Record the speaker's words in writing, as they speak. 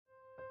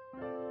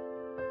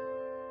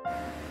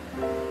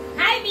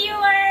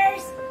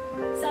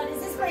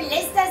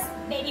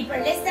Baby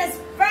Perlista's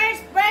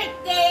first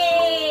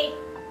birthday.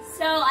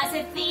 So as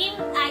a theme,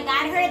 I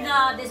got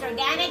her this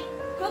organic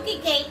cookie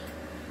cake,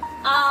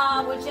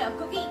 which a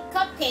cookie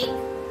cupcake,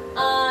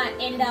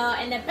 in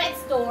the pet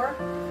store.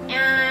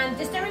 And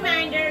just a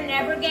reminder,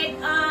 never get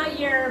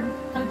your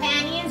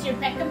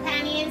pet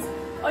companions,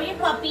 or your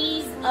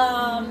puppies,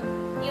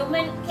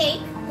 human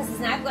cake, because it's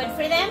not good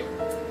for them.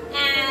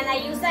 And I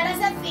use that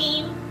as a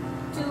theme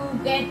to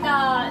get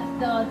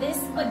this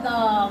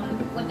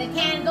with the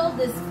candle,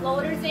 this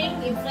floater thing,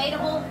 the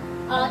inflatable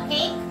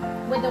cake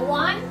with the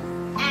one,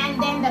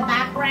 and then the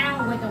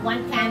background with the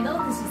one candle,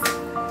 because she's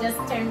just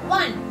turned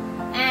 1.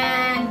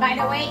 And by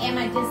the way,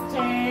 Emma just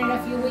turned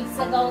a few weeks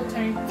ago,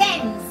 turned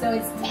 10, so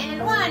it's 10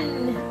 and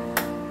 1.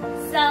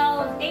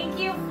 So thank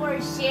you for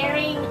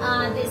sharing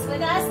this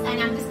with us,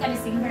 and I'm just gonna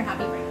sing her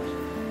happy birthday.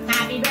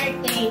 Happy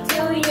birthday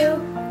to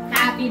you.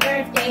 Happy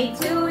birthday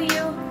to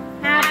you.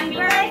 Happy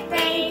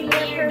birthday,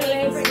 dear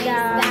Baby Perlista.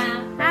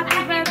 Happy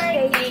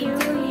birthday to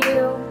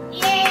you.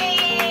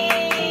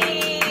 Yay!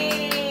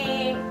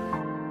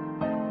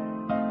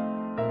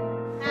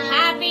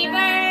 Happy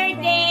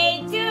birthday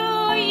to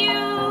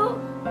you.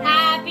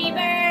 Happy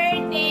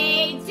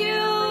birthday to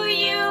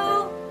you.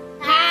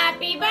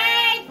 Happy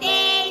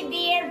birthday,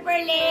 dear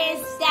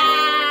Perlista.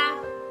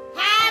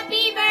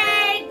 Happy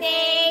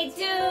birthday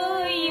to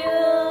you.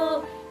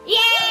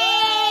 Yay!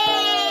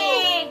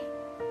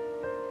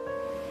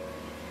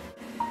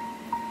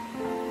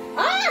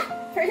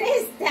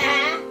 Perlista.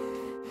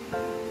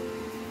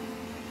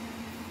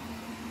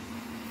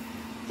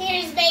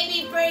 Here's Baby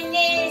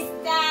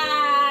Perlista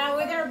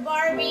with her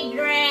Barbie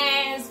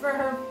dress for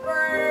her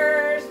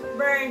first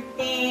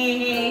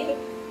birthday.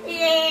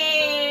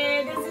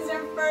 Yay! This is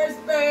her first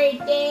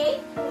birthday.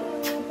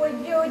 For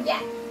Julia.